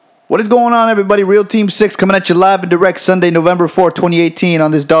What is going on, everybody? Real Team 6 coming at you live and direct Sunday, November 4th, 2018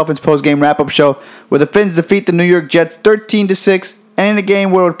 on this Dolphins post-game wrap-up show where the Fins defeat the New York Jets 13-6 and in a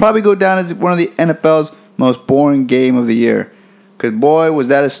game where it would probably go down as one of the NFL's most boring game of the year. Because, boy, was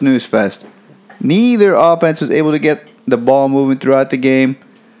that a snooze fest. Neither offense was able to get the ball moving throughout the game.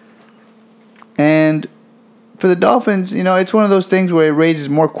 And for the Dolphins, it's one of those things where it raises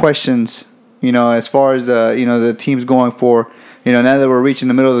more questions, as far as the team's going for. Now that we're reaching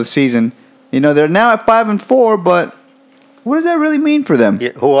the middle of the season, they're now at 5-4, but what does that really mean for them?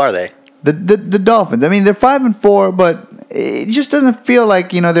 Yeah, who are they? The Dolphins. I mean, they're 5-4, but it just doesn't feel like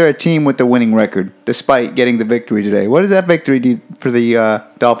they're a team with a winning record, despite getting the victory today. What does that victory for the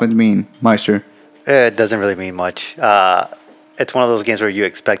Dolphins mean, Meister? It doesn't really mean much. It's one of those games where you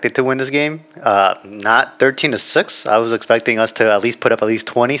expected to win this game. Not 13-6. I was expecting us to at least put up at least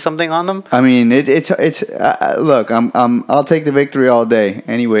 20 something on them. I mean, it's look. I'll take the victory all day.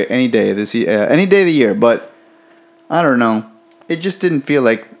 Anyway, any day of the year. But I don't know. It just didn't feel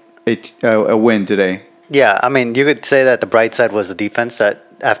like a win today. Yeah, I mean, you could say that the bright side was the defense. That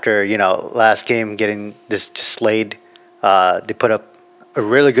after last game getting this just slayed, they put up a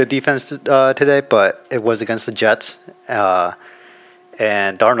really good defense today. But it was against the Jets.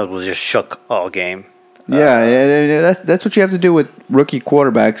 And Darnold was just shook all game. That's what you have to do with rookie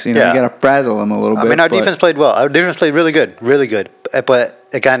quarterbacks. You got to frazzle them a little bit. I mean, our defense played well. Our defense played really good. But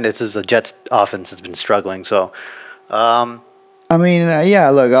again, this is a Jets offense that's been struggling. So, look,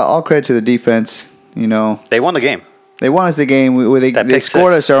 all credit to the defense. They won the game. They won us the game. They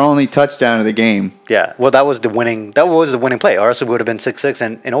scored us our only touchdown of the game. Yeah, well, that was the winning play. Or else it would have been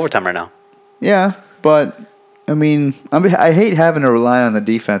 6-6 in overtime right now. Yeah, but I mean, I hate having to rely on the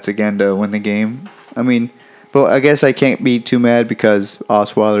defense again to win the game. I mean, but I guess I can't be too mad because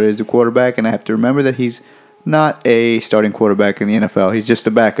Osweiler is the quarterback, and I have to remember that he's not a starting quarterback in the NFL. He's just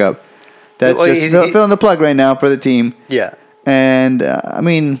a backup. That's filling the plug right now for the team. Yeah. And, I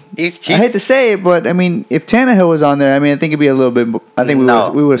hate to say it, but, if Tannehill was on there, I think it'd be a little bit... I think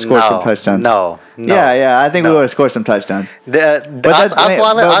we would have scored some touchdowns. No. Yeah, I think we would have scored some touchdowns. But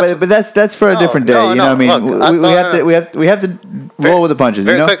that's for a different day. We have to roll with the punches.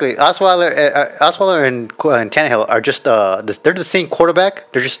 Very quickly, Osweiler and Tannehill are just... they're the same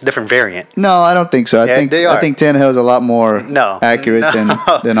quarterback. They're just a different variant. No, I don't think so. I think Tannehill is a lot more accurate than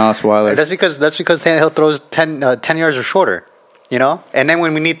Osweiler. That's because Tannehill throws 10 yards or shorter. And then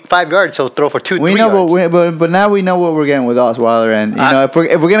when we need 5 yards, he'll throw for 2-3 yards. But now we know what we're getting with Osweiler, and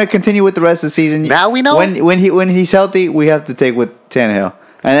if we're gonna continue with the rest of the season, now we know when he's healthy, we have to take with Tannehill,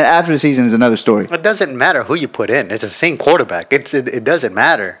 and then after the season is another story. It doesn't matter who you put in; it's the same quarterback. It doesn't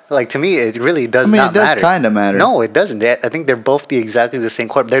matter. Like to me, it really does not matter. It does kind of matter. No, it doesn't. I think they're both exactly the same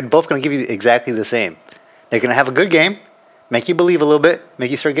quarterback. They're both gonna give you exactly the same. They're gonna have a good game. Make you believe a little bit,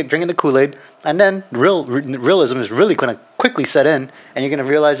 make you start drinking the Kool-Aid, and then realism is really going to quickly set in, and you're going to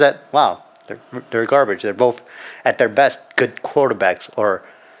realize that, wow, they're garbage. They're both, at their best, good quarterbacks or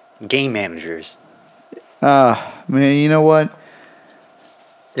game managers. You know what?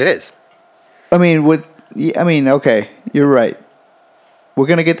 It is. Okay, you're right. We're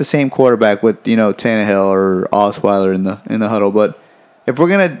going to get the same quarterback with, Tannehill or Osweiler in the huddle, but if we're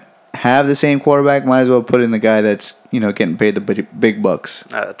going to have the same quarterback, might as well put in the guy that's getting paid the big bucks.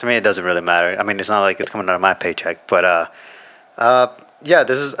 To me, it doesn't really matter. It's not like it's coming out of my paycheck, but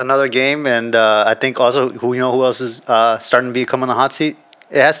this is another game, and I think also who else is starting to become on the hot seat?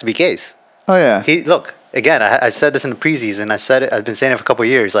 It has to be Gase. Oh yeah. I've said this in the preseason. I've been saying it for a couple of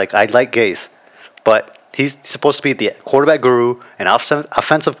years. Like I like Gase, but he's supposed to be the quarterback guru, an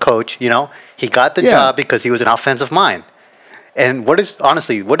offensive coach. He got the job because he was an offensive mind. And what is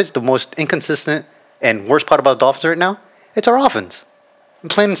the most inconsistent and worst part about the Dolphins right now? It's our offense.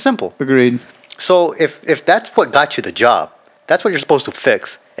 Plain and simple. Agreed. So if that's what got you the job, that's what you're supposed to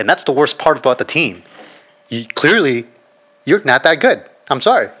fix, and that's the worst part about the team. You're not that good. I'm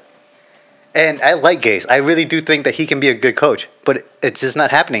sorry. And I like Gase. I really do think that he can be a good coach, but it's just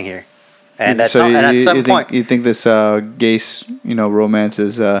not happening here. And at some point, you think this Gase, romance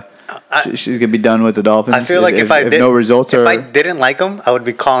is she's gonna be done with the Dolphins? I feel like if I didn't like him, I would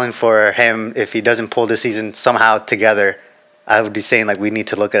be calling for him if he doesn't pull this season somehow together. I would be saying like we need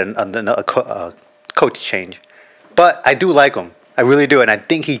to look at a coach change. But I do like him. I really do, and I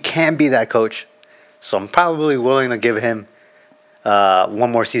think he can be that coach. So I'm probably willing to give him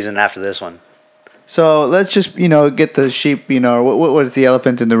one more season after this one. So let's just, get the sheep, what is the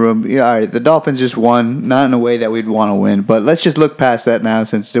elephant in the room? All right, the Dolphins just won, not in a way that we'd want to win, but let's just look past that now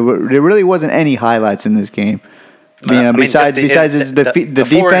since there really wasn't any highlights in this game. Besides the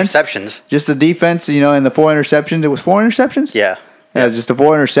defense, interceptions. Just the defense, and the 4 interceptions. It was 4 interceptions? Yeah. Just the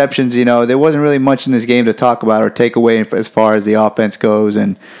 4 interceptions. There wasn't really much in this game to talk about or take away as far as the offense goes,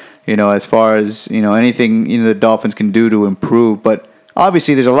 and as far as anything the Dolphins can do to improve. But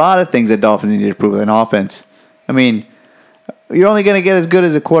obviously, there's a lot of things that Dolphins need to improve in offense. I mean, you're only going to get as good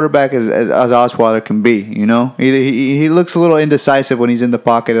as a quarterback as Osweiler can be. He looks a little indecisive when he's in the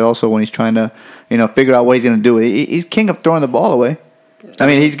pocket, and also when he's trying to figure out what he's going to do. He's king of throwing the ball away. I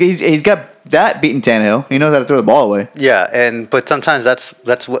mean, he's got that beating Tannehill. He knows how to throw the ball away. Yeah, but sometimes that's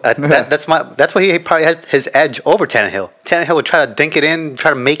why he probably has his edge over Tannehill. Tannehill would try to dink it in,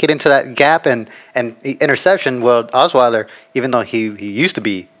 try to make it into that gap, and the interception. Well, Osweiler, even though he used to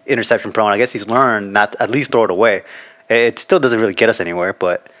be interception prone, I guess he's learned not to at least throw it away. It still doesn't really get us anywhere,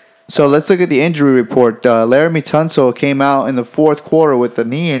 but. So let's look at the injury report. Laramie Tunsil came out in the fourth quarter with a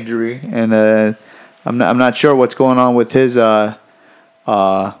knee injury, and I'm not sure what's going on with his. I'm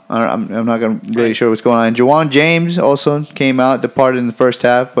not really sure what's going on. And Juwan James also came out, departed in the first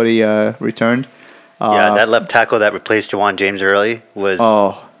half, but he returned. That left tackle that replaced Juwan James early was.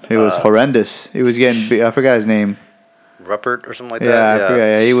 Oh, it was horrendous. He was getting. I forgot his name. Ruppert or something like that. Yeah, I forgot.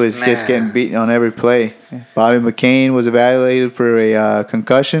 Yeah, he was just getting beaten on every play. Bobby McCain was evaluated for a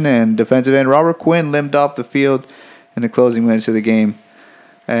concussion, and defensive end Robert Quinn limped off the field in the closing minutes of the game.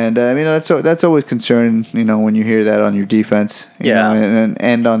 And that's always concerning, when you hear that on your defense.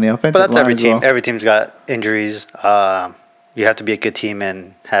 And on the offensive line. But that's every team. Well. Every team's got injuries. You have to be a good team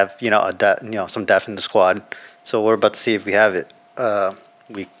and have some depth in the squad. So we're about to see if we have it.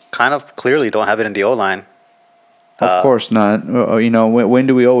 We kind of clearly don't have it in the O-line. Of course not. When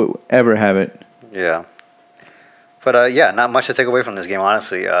do we ever have it? Yeah. But, not much to take away from this game,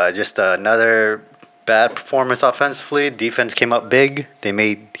 honestly. Just another bad performance offensively. Defense came up big. They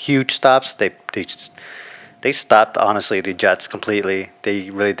made huge stops. They stopped, honestly, the Jets completely. They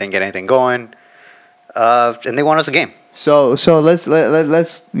really didn't get anything going. And they won us a game. So let's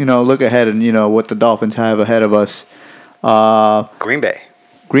look ahead and, what the Dolphins have ahead of us.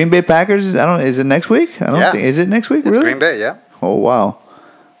 Green Bay Packers. Is it next week? I don't think. Is it next week? It's really? Green Bay, yeah. Oh wow!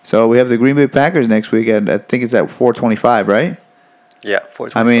 So we have the Green Bay Packers next week, and I think it's at 4:25, right? Yeah,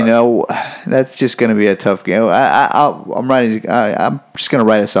 4:25. I mean, that's just going to be a tough game. I'm just going to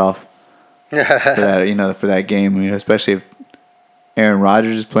write us off for that. For that game. Especially if Aaron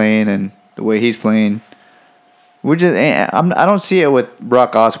Rodgers is playing and the way he's playing. I don't see it with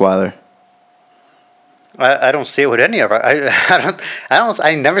Brock Osweiler. I don't see it with any of our.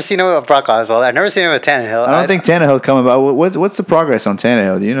 I never seen it with Brock Osweiler. I've never seen it with Tannehill. I don't think Tannehill's coming back. What's the progress on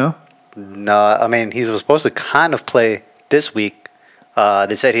Tannehill? Do you know? No, I mean he was supposed to kind of play this week.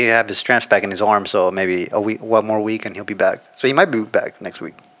 They said he'd have his strength back in his arm, so maybe one more week and he'll be back. So he might be back next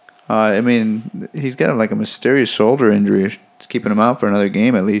week. I mean, he's got like a mysterious shoulder injury. It's keeping him out for another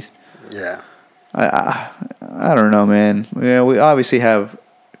game at least. Yeah. I don't know, man. We obviously have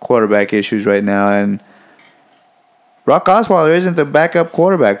quarterback issues right now, and Brock Osweiler isn't the backup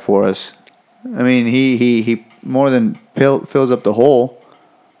quarterback for us. I mean, he more than fills up the hole.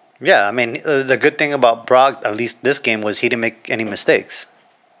 Yeah, I mean, the good thing about Brock, at least this game, was he didn't make any mistakes.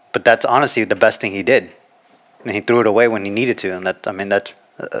 But that's honestly the best thing he did. And he threw it away when he needed to, and that's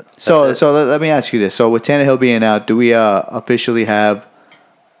So let me ask you this. So with Tannehill being out, do we officially have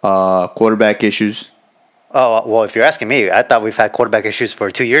quarterback issues? Oh, well, if you're asking me, I thought we've had quarterback issues for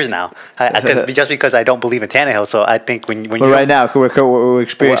 2 years now. Just because I don't believe in Tannehill. So I think when but right now, we're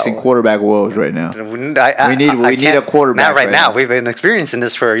experiencing quarterback woes right now. We need a quarterback. Not right now. We've been experiencing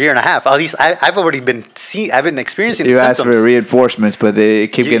this for a year and a half. At least I've already been I've been experiencing the symptoms. You asked for reinforcements, but they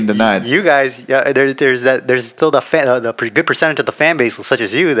keep getting denied. You guys, there's still the good percentage of the fan base, such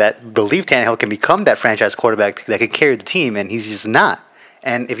as you, that believe Tannehill can become that franchise quarterback that could carry the team, and he's just not.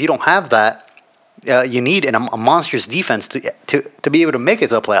 And if you don't have that, you need a monstrous defense to be able to make it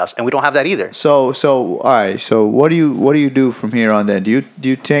to the playoffs, and we don't have that either. So all right. So what do you do from here on then? Do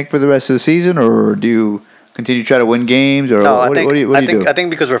you tank for the rest of the season, or do you continue to try to win games, or no? What do you do? I think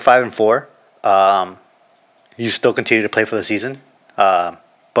because we're 5-4, you still continue to play for the season.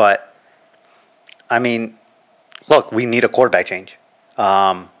 But I mean, look, we need a quarterback change.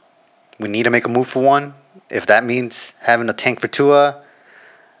 We need to make a move for one. If that means having a tank for Tua.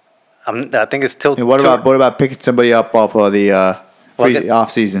 I think it's still. And what about picking somebody up off of the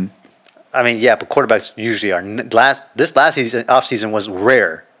off season? I mean, yeah, but quarterbacks usually are this last season off season was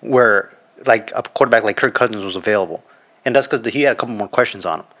rare, where like a quarterback like Kirk Cousins was available, and that's because he had a couple more questions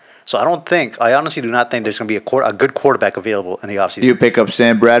on him. So I honestly do not think there's going to be a good quarterback available in the offseason. Do you pick up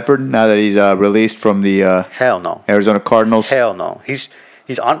Sam Bradford now that he's released from the hell no Arizona Cardinals? Hell no. He's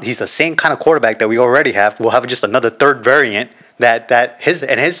the same kind of quarterback that we already have. We'll have just another third variant That his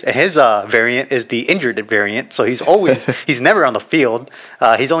variant is the injured variant, so he's never on the field.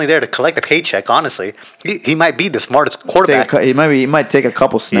 He's only there to collect a paycheck. Honestly, he might be the smartest quarterback. He might take a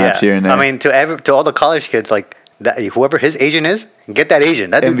couple snaps here and there. I mean, to all the college kids, like that, whoever his agent is, get that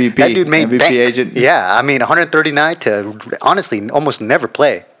agent. That dude made MVP bank. agent. Yeah, I mean, 139 to honestly almost never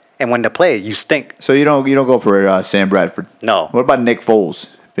play, and when they play, you stink. So you don't go for Sam Bradford. No. What about Nick Foles?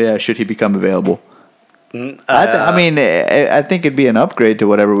 Yeah, should he become available? I think it'd be an upgrade to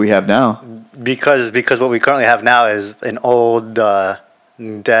whatever we have now. Because what we currently have now is an old,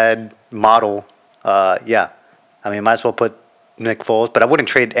 dead model. Yeah, I mean, might as well put Nick Foles, but I wouldn't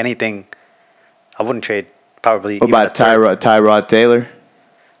trade anything. I wouldn't trade probably. What about Tyrod Taylor?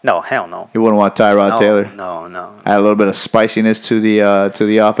 No, hell no. You wouldn't want Tyrod Taylor? No. Add a little bit of spiciness to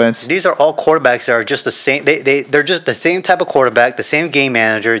the offense. These are all quarterbacks that are just the same. They're just the same type of quarterback, the same game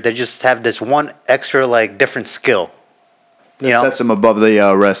manager. They just have this one extra different skill. That sets them above the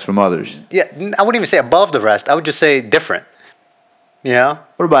rest from others. Yeah, I wouldn't even say above the rest. I would just say different.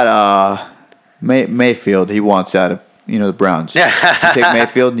 What about Mayfield? He wants out of the Browns. You take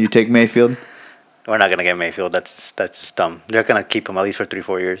Mayfield. You take Mayfield. We're not gonna get Mayfield. That's just dumb. They're gonna keep him at least for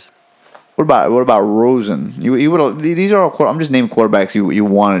 3-4 years. What about Rosen? These are all. I'm just naming quarterbacks you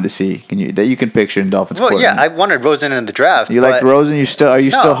wanted to see. That you can picture in Dolphins? Well, yeah, I wanted Rosen in the draft. You like Rosen? Are you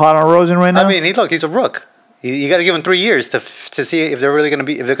still hot on Rosen right now? I mean, he's a rook. You got to give him 3 years to see if they're really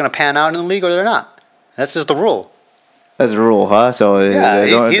gonna pan out in the league or they're not. That's just the rule. That's the rule, huh? So yeah,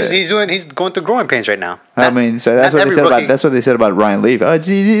 he's going through growing pains right now. So that's what they said about Ryan Leaf.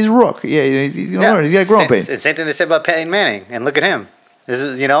 He's a rook. Yeah, he's learn. He's got growing pains. Same thing they said about Peyton Manning, and look at him.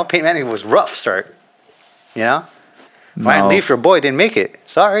 Peyton Manning was rough start. Ryan Leaf, your boy, didn't make it.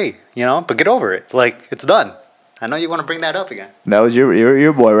 Sorry, but get over it. It's done. I know you want to bring that up again. That was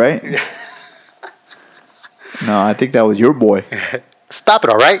your boy, right? No, I think that was your boy. Stop it,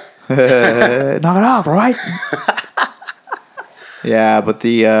 all right? Knock it off, all right? Yeah, but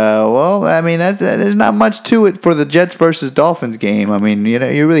there's not much to it for the Jets versus Dolphins game. I mean, you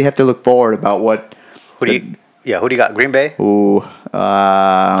really have to look forward about what. Who do you got? Green Bay? Ooh,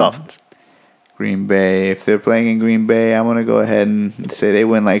 Dolphins. Green Bay. If they're playing in Green Bay, I'm gonna go ahead and say they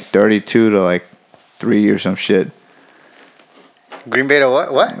win 32 to 3 or some shit. Green Bay to what?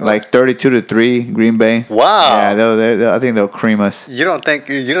 32-3, Green Bay. Wow. Yeah, I think they'll cream us. You don't think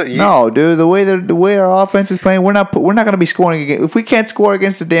No, dude. The way our offense is playing, we're not going to be scoring again. If we can't score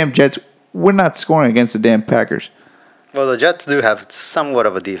against the damn Jets, we're not scoring against the damn Packers. Well, the Jets do have somewhat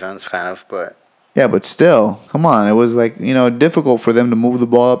of a defense, kind of, but yeah, but still, come on. It was difficult for them to move the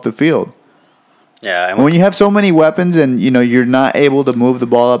ball up the field. Yeah, and when you have so many weapons and you're not able to move the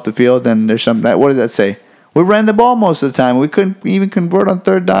ball up the field, then there's something. What does that say? We ran the ball most of the time. We couldn't even convert on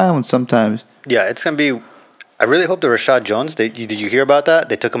third down sometimes. Yeah, it's going to be... I really hope the Rashad Jones... Did you hear about that?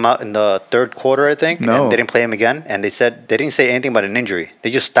 They took him out in the third quarter, I think. No. And they didn't play him again. And they didn't say anything about an injury. They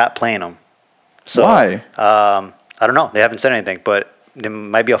just stopped playing him. So, why? I don't know. They haven't said anything. But there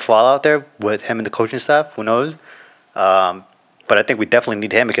might be a fallout there with him and the coaching staff. Who knows? But I think we definitely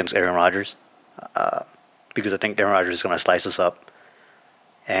need him against Aaron Rodgers. Because I think Aaron Rodgers is going to slice us up.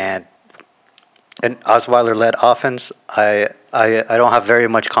 And Osweiler-led offense, I don't have very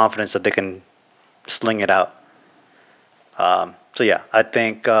much confidence that they can sling it out. So yeah, I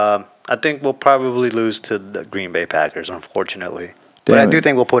think we'll probably lose to the Green Bay Packers, unfortunately. But I do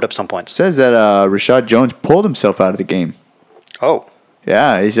think we'll put up some points. It says that Rashad Jones pulled himself out of the game. Oh.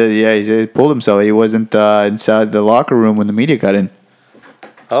 Yeah, he said he pulled himself. He wasn't inside the locker room when the media got in.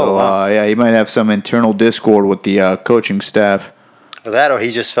 Oh, so, wow. Yeah, he might have some internal discord with the coaching staff. That, or he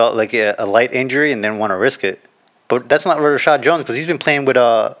just felt like a light injury and didn't want to risk it. But that's not Rashad Jones because he's been playing with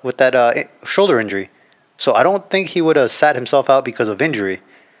that shoulder injury. So I don't think he would have sat himself out because of injury.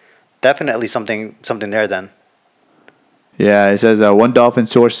 Definitely something there then. Yeah, it says one Dolphin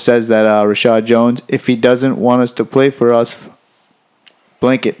source says that Rashad Jones, if he doesn't want us to play for us,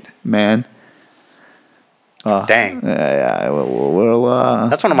 blanket, man. Dang. Yeah, well,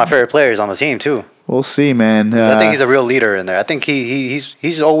 that's one of my favorite players on the team too. We'll see, man. I think he's a real leader in there. I think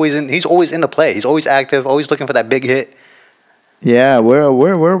he's always in the play. He's always active, always looking for that big hit. Yeah, we're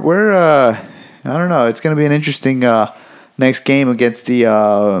I don't know. It's going to be an interesting next game against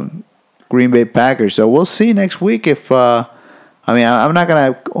the Green Bay Packers. So we'll see next week if I'm not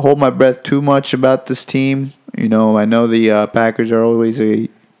going to hold my breath too much about this team. I know the Packers are always a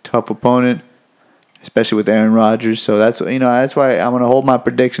tough opponent, especially with Aaron Rodgers. So that's why I'm going to hold my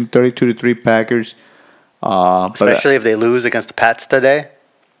prediction 32-3 Packers. Especially if they lose against the Pats today.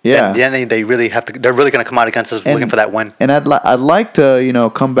 Yeah. Then they really have to. They're really going to come out against us looking for that win. And I'd like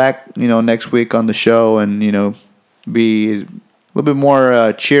to come back next week on the show and be little bit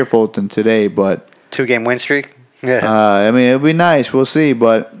more cheerful than today, but 2-game win streak. Yeah. I mean, it'll be nice. We'll see,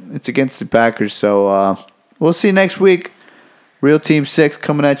 but it's against the Packers, so we'll see next week. Real Team 6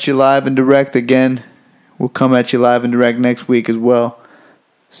 coming at you live and direct again. We'll come at you live and direct next week as well.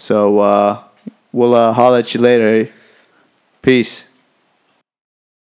 So we'll holler at you later. Peace.